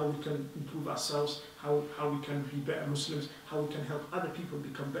 how we can improve ourselves, how we can be better Muslims, how we can help other people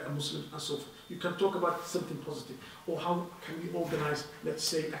become better Muslims, and so forth. You can talk about something positive, or how can we organize, let's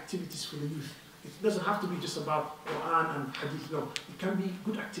say, activities for the youth. It doesn't have to be just about Quran and Hadith, no. It can be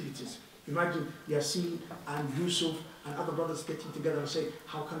good activities. Imagine Yasin and Yusuf and other brothers getting together and say,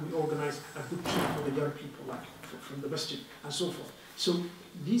 how can we organize a good trip for the young people, like from the masjid, and so forth. So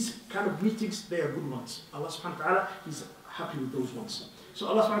these kind of meetings, they are good ones. Allah subhanahu wa ta'ala is happy with those ones. So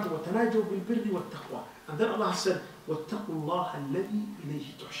Allah subhanahu wa ta'ala said, وَتَنَاجَوْا بِالْبِرِّ وَالتَّقْوَى. And then Allah said, وَاتَّقُوا اللَّهَ الَّذِي إِلَيْهِ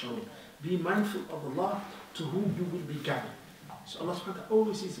تُحْشَرُونَ. Be mindful of Allah to whom you will be gathered. So Allah subhanahu wa ta'ala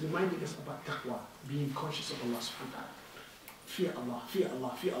always is reminding us about taqwa, being conscious of Allah subhanahu wa ta'ala. Fear Allah, fear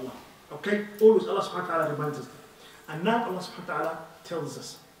Allah, fear Allah. Okay? Always Allah subhanahu wa ta'ala reminds us. And now Allah subhanahu wa ta'ala tells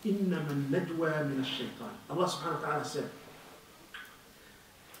us, إِنَّمَا النَّجْوَى مِنَ الشَّيْطَانِ. Allah subhanahu wa ta'ala said,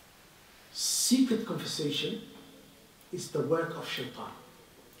 secret conversation is the work of shaitan.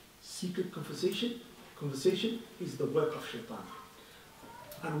 Secret conversation is the work of shaitan.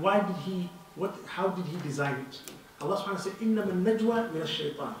 And why did he, how did he design it? Allah subhanahu wa ta'ala said, إِنَّمَا النَّجْوَى مِنَ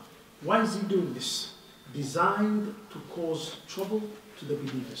الشَّيْطَانِ. Why is he doing this? Designed to cause trouble to the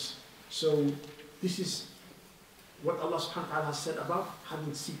believers. So this is what Allah subhanahu wa ta'ala has said about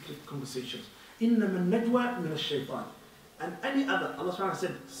having secret conversations. إِنَّمَا النَّجْوَى مِنَ الشَّيْطَانِ. And any other, Allah subhanahu wa ta'ala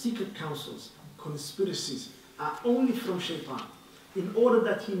said, secret counsels, conspiracies are only from shaitan, in order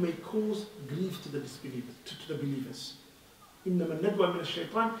that he may cause grief to the disbelievers, to the believers. إِنَّمَا النَّجْوَى مِنَ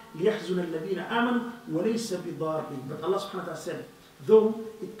الشَّيْطَانِ لِيَحْزُنَ الَّذِينَ آمَنُوا وَلَيْسَ بِضَارِّهِمْ. But Allah subhanahu wa ta'ala said, though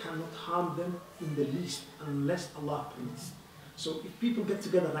it cannot harm them in the least unless Allah permits. So if people get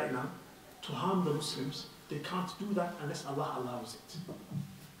together right now to harm the Muslims, they can't do that unless Allah allows it.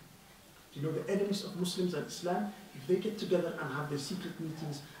 You know, the enemies of Muslims and Islam, if they get together and have their secret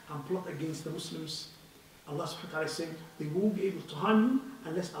meetings and plot against the Muslims, Allah subhanahu wa ta'ala is saying they won't be able to harm you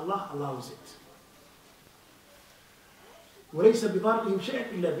unless Allah allows it. وَلَيْسَ بِضَارِهِمْ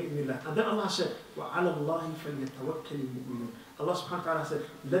شَيْءٍ إِلَّا بِإِذْنِ اللَّهِ. And then Allah said, وَعَلَى اللَّهِ فَلْيَتَوَكَّلِ الْمُؤْمِنُونَ. Allah subhanahu wa ta'ala said,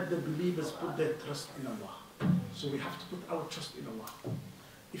 let the believers put their trust in Allah. So we have to put our trust in Allah.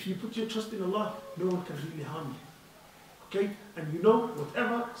 If you put your trust in Allah, no one can really harm you. Okay? And you know,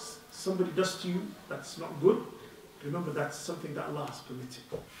 whatever somebody does to you that's not good, remember that's something that Allah has permitted.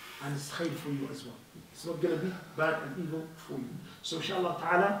 And it's khair for you as well. It's not going to be bad and evil for you. So inshallah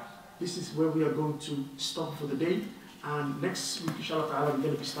ta'ala, this is where we are going to stop for the day. And next week, inshallah ta'ala, we're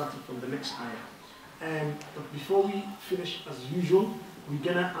going to be starting from the next ayah. But before we finish, as usual, we're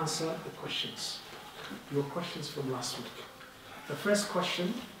going to answer the questions. Your questions from last week. The first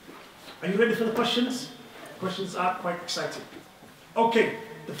question, are you ready for the questions? Questions are quite exciting. Okay,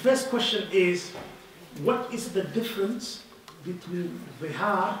 the first question is, what is the difference between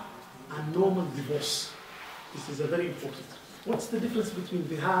zihar and normal divorce? This is a very important. What's the difference between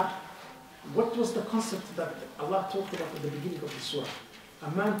zihar? What was the concept that Allah talked about at the beginning of the surah?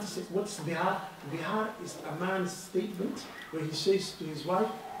 A man to say, what's zihar? Zihar is a man's statement where he says to his wife,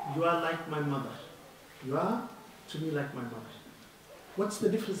 you are like my mother. You are to me like my mother. What's the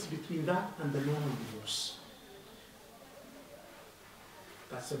difference between that and the normal divorce?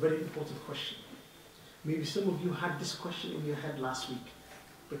 That's a very important question. Maybe some of you had this question in your head last week,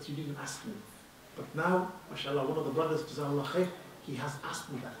 but you didn't ask me. But now, mashallah, one of the brothers, Jazakallah khair, he has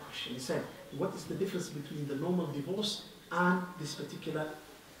asked me that question. He said, what is the difference between the normal divorce and this particular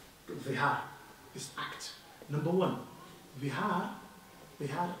zihar, this act? Number one, zihar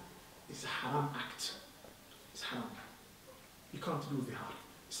is a haram act. It's haram. You can't do zihar.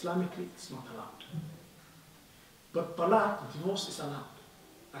 Islamically, it's not allowed. But talaq, divorce, is allowed.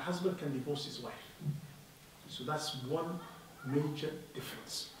 A husband can divorce his wife. So that's one major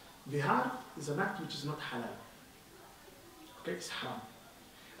difference. Zihar is an act which is not halal. Okay, it's haram.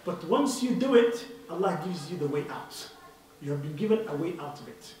 But once you do it, Allah gives you the way out. You have been given a way out of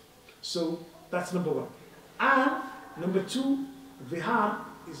it. So that's number one. And number two, zihar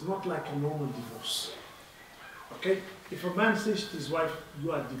is not like a normal divorce. Okay? If a man says to his wife,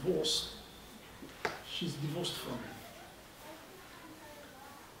 you are divorced, she's divorced from him.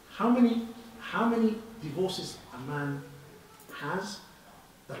 How many divorces a man has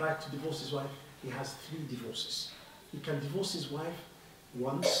the right to divorce his wife? He has 3 divorces. He can divorce his wife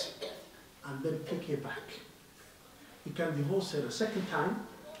once and then take her back. He can divorce her a second time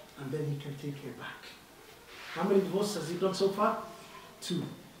and then he can take her back. How many divorces has he done so far? 2.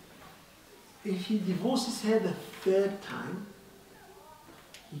 If he divorces her the 3rd time,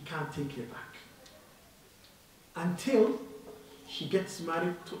 he can't take her back until she gets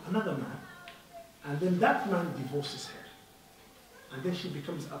married to another man, and then that man divorces her, and then she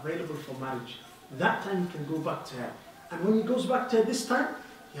becomes available for marriage. That time he can go back to her, and when he goes back to her this time,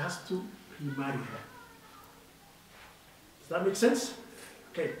 he has to remarry her. Does that make sense?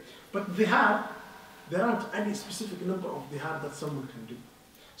 Okay, but zihar, there aren't any specific number of zihar that someone can do.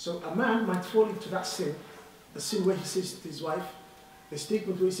 So a man might fall into that sin, the sin where he says to his wife, the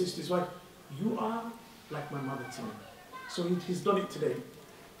statement where he says to his wife, you are like my mother to me. So he's done it today.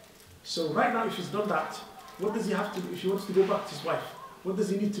 So right now, if he's done that, what does he have to do? If he wants to go back to his wife, what does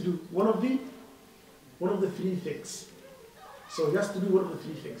he need to do? One of the 3 things. So he has to do one of the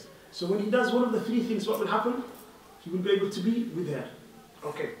 3 things. So when he does one of the 3 things, what will happen? He will be able to be with her.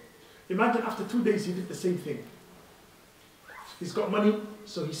 Okay. Imagine after 2 days he did the same thing. He's got money,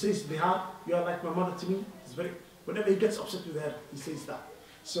 so he says to Bihar, you are like my mother to me. Whenever he gets upset with her, he says that.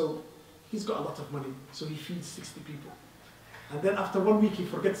 So he's got a lot of money, so he feeds 60 people. And then after 1 week, he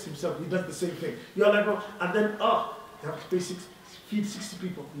forgets himself. He does the same thing. You are like, oh, and then, you have to feed 60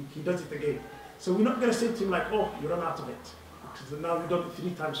 people. He does it again. So we're not going to say to him like, oh, you run out of it. Because now you've done it 3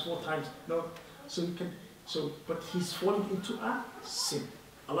 times, 4 times. No. So you can, but he's falling into a sin.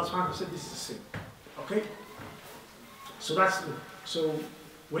 Allah subhanahu wa ta'ala said this is a sin. Okay? So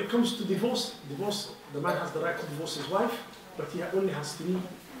when it comes to divorce, the man has the right to divorce his wife, but he only has 3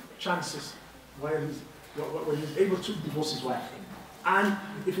 chances when he's able to divorce his wife. And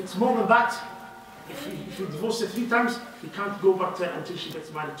if it's more than that, if he divorces her 3 times, he can't go back to her until she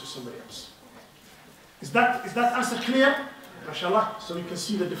gets married to somebody else. Is that answer clear? MashaAllah, so you can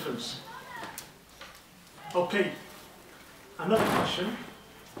see the difference. Okay, another question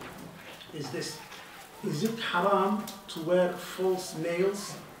is this. Is it haram to wear false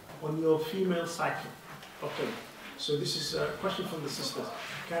nails on your female cycle? Okay, so this is a question from the sisters.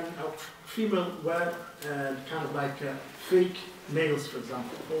 Can a female wear kind of like fake nails, for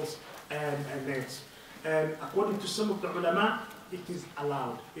example, false nails? According to some of the ulama, it is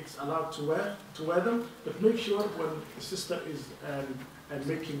allowed. It's allowed to wear them, but make sure when the sister is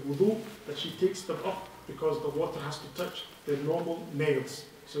making wudu that she takes them off, because the water has to touch the normal nails.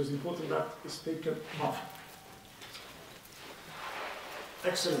 So it's important that it's taken off.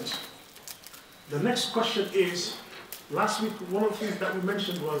 Excellent. The next question is, last week one of the things that we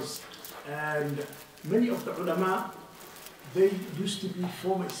mentioned was, and many of the ulama, they used to be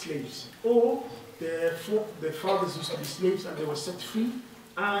former slaves, or their fathers used to be slaves and they were set free,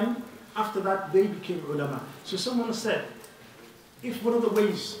 and after that they became ulama. So someone said, if one of the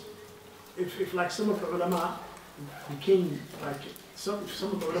ways, if like some of the ulama became like, some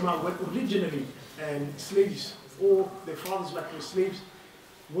of the ulama were originally slaves, or their fathers like were slaves,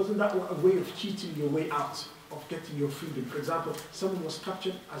 wasn't that a way of cheating your way out of getting your freedom? For example, someone was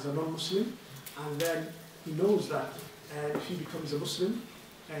captured as a non-Muslim, and then he knows that if he becomes a Muslim,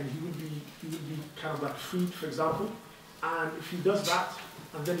 and he will be kind of like freed, for example, and if he does that,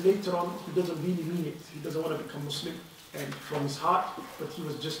 and then later on he doesn't really mean it, he doesn't want to become Muslim and from his heart, but he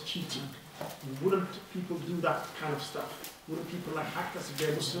was just cheating. Wouldn't people do that kind of stuff? Wouldn't people like act as if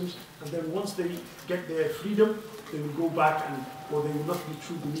they're Muslims, and then once they get their freedom, they will go back or they will not be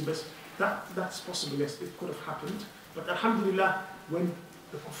true believers? That's possible, yes, it could have happened. But alhamdulillah, when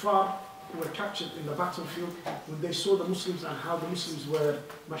the kuffar who were captured in the battlefield, when they saw the Muslims and how the Muslims were,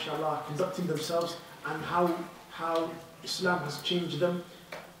 mashallah, conducting themselves, and how Islam has changed them,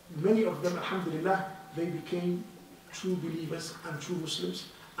 many of them, alhamdulillah, they became true believers and true Muslims,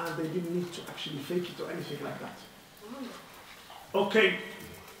 and they didn't need to actually fake it or anything like that. Okay,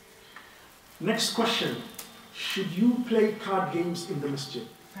 next question. Should you play card games in the masjid?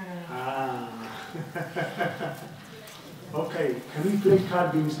 Okay, can we play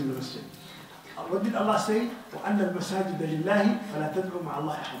card games in the masjid? What did Allah say? وَأَنَّ الْمَسَاجِدَ لِلَّهِ فَلَا تَدْعُوا مَعَ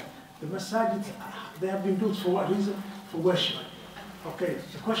اللَّهِ أَحَدًا. The masajid, they have been built for what reason? For worship. Okay,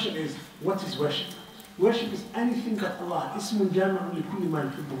 the question is, what is worship? Worship is anything that Allah, اسم جامع لكل ما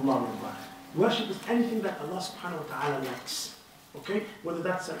يحب الله ويرضاه. Worship is anything that Allah subhanahu wa ta'ala likes. Okay? Whether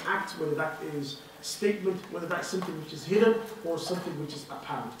that's an act, whether that is a statement, whether that's something which is hidden or something which is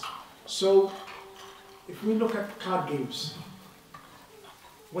apparent. So, if we look at card games,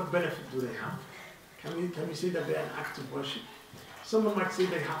 what benefit do they have? Can we say that they're an act of worship? Someone might say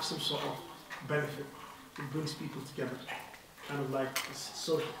they have some sort of benefit. It brings people together. Kind of like,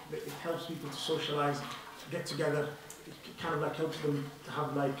 it helps people to socialize, to get together. It kind of like helps them to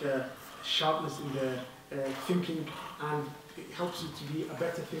have like sharpness in their thinking, and it helps you to be a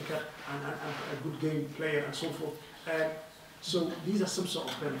better thinker and a good game player and so forth. So these are some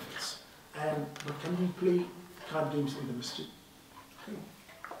sort of benefits. But can we play card games in the masjid? Okay.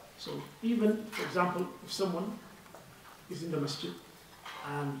 So even, for example, if someone is in the masjid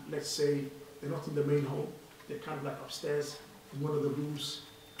and let's say they're not in the main hall, they're kind of like upstairs in one of the rooms,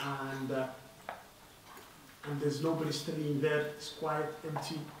 and there's nobody studying there, it's quiet,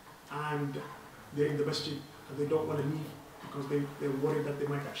 empty, and they're in the masjid and they don't want to leave because they're worried that they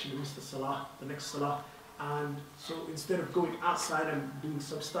might actually miss the salah, the next salah. And so instead of going outside and doing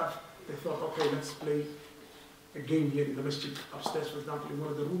some stuff, they thought, okay, let's play a game here in the masjid upstairs, for example, in one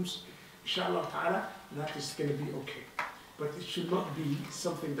of the rooms. Inshallah ta'ala, that is going to be okay. But it should not be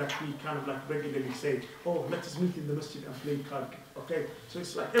something that we kind of like regularly say, oh, let us meet in the masjid and play card game. Okay? So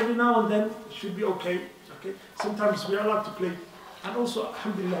it's like every now and then, it should be okay. Okay? Sometimes we are allowed to play And also,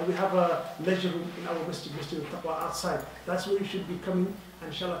 alhamdulillah, we have a leisure room in our masjid, Masjid Al-Taqwa outside. That's where you should be coming, and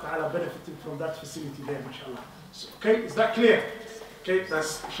inshallah ta'ala benefiting from that facility there, mashallah. So, okay, is that clear? Okay,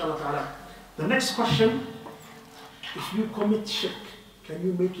 that's inshallah ta'ala. The next question, if you commit shirk, can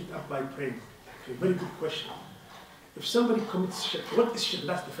you make it up by praying? Okay, very good question. If somebody commits shirk, what is shirk?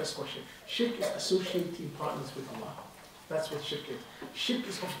 That's the first question. Shirk is associating partners with Allah. That's what shirk is. Shirk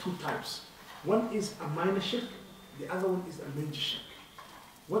is of two types. One is a minor shirk, the other one is a major shirk.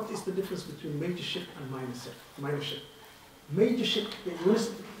 What is the difference between major shirk and minor shirk? Major shirk, you want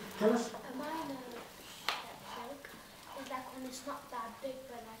to tell us? A minor shirk is like when it's not that big,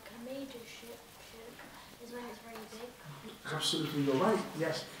 but like a major shirk is when it's very big. Absolutely, you're right,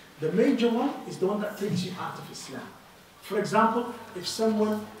 yes. The major one is the one that takes you out of Islam. For example, if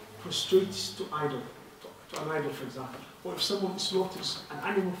someone prostrates to an idol, for example, or if someone slaughters an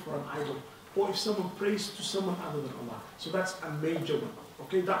animal for an idol, or if someone prays to someone other than Allah. So that's a major one.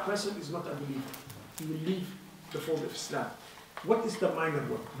 Okay, that person is not a believer. He will leave the fold of Islam. What is the minor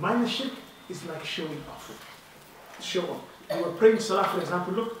one? Minor shirk is like showing off. Show off. You were praying salah, for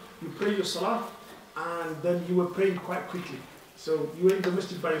example, look, you pray your salah, and then you were praying quite quickly. So you were in the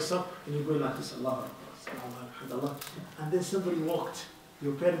masjid by yourself, and you go like this, Allah, Allah, and then somebody walked,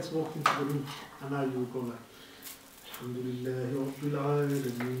 your parents walked into the room, and now you will go like,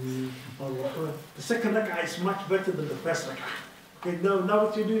 the second rak'ah is much better than the first rak'ah. Okay, now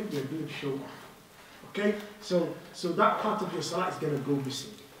what you're doing? You're doing show off. Okay, so that part of your salah is going to go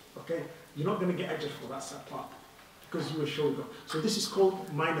missing. Okay, you're not going to get ajr for that part because you were showing off. So this is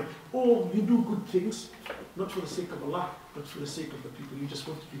called minor. Or you do good things, not for the sake of Allah, but for the sake of the people. You just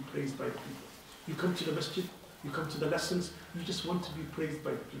want to be praised by the people. You come to the masjid, you come to the lessons, you just want to be praised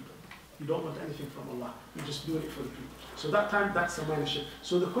by the people. You don't want anything from Allah. You're just doing it for the people. So that time, that's a minor shirk.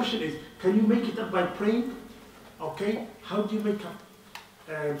 So the question is, can you make it up by praying? Okay, how do you make up?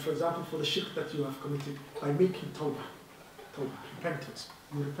 For example, for the shirk that you have committed, by making tawbah, repentance.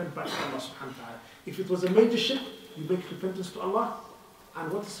 You repent back to Allah subhanahu wa ta'ala. If it was a major shirk, you make repentance to Allah.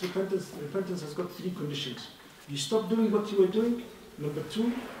 And what is repentance? Repentance has got three conditions. You stop doing what you were doing. Number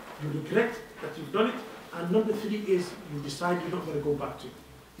two, you regret that you've done it. And number three is you decide you're not going to go back to it.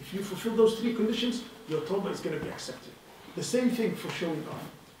 If you fulfill those three conditions, your tawbah is going to be accepted. The same thing for showing off.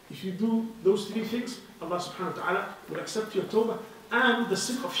 If you do those three things, Allah subhanahu wa ta'ala will accept your tawbah, and the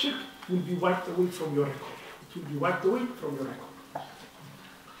sin of shirk will be wiped away from your record. It will be wiped away from your record.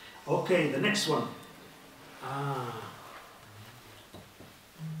 Okay, the next one.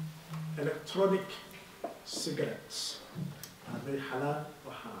 Electronic cigarettes. Are they halal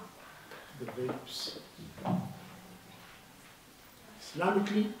or haram? The vapes.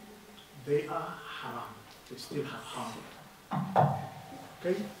 Islamically, they are haram. They still have harm.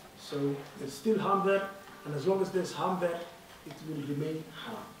 Okay, so there's still harm there, and as long as there's harm there, it will remain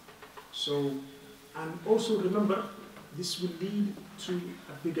haram. So, and also remember, this will lead to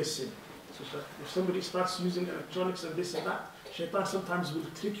a bigger sin. So if somebody starts using electronics and this and that, Shaitan sometimes will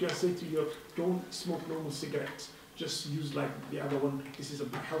trick you and say to you, don't smoke normal cigarettes. Just use like the other one. This is a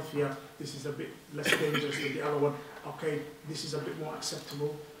bit healthier. This is a bit less dangerous than the other one. Okay, this is a bit more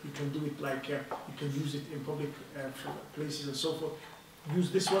acceptable. You can do it like, you can use it in public places and so forth.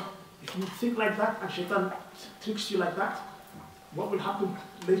 Use this one. If you think like that and Shaitan tricks you like that, what will happen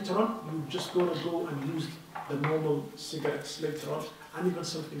later on? You're just going to go and use the normal cigarettes later on, and even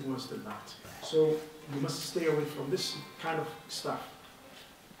something worse than that. So you must stay away from this kind of stuff.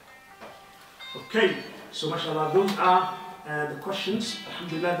 Okay, so mashallah, those are the questions,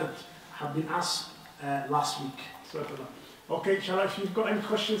 alhamdulillah, that have been asked last week. Okay, inshallah, if you've got any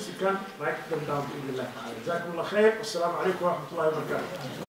questions, you can write them down. Jazakumullah khair. Wassalamu alaikum wa rahmatullahi wa barakatuh.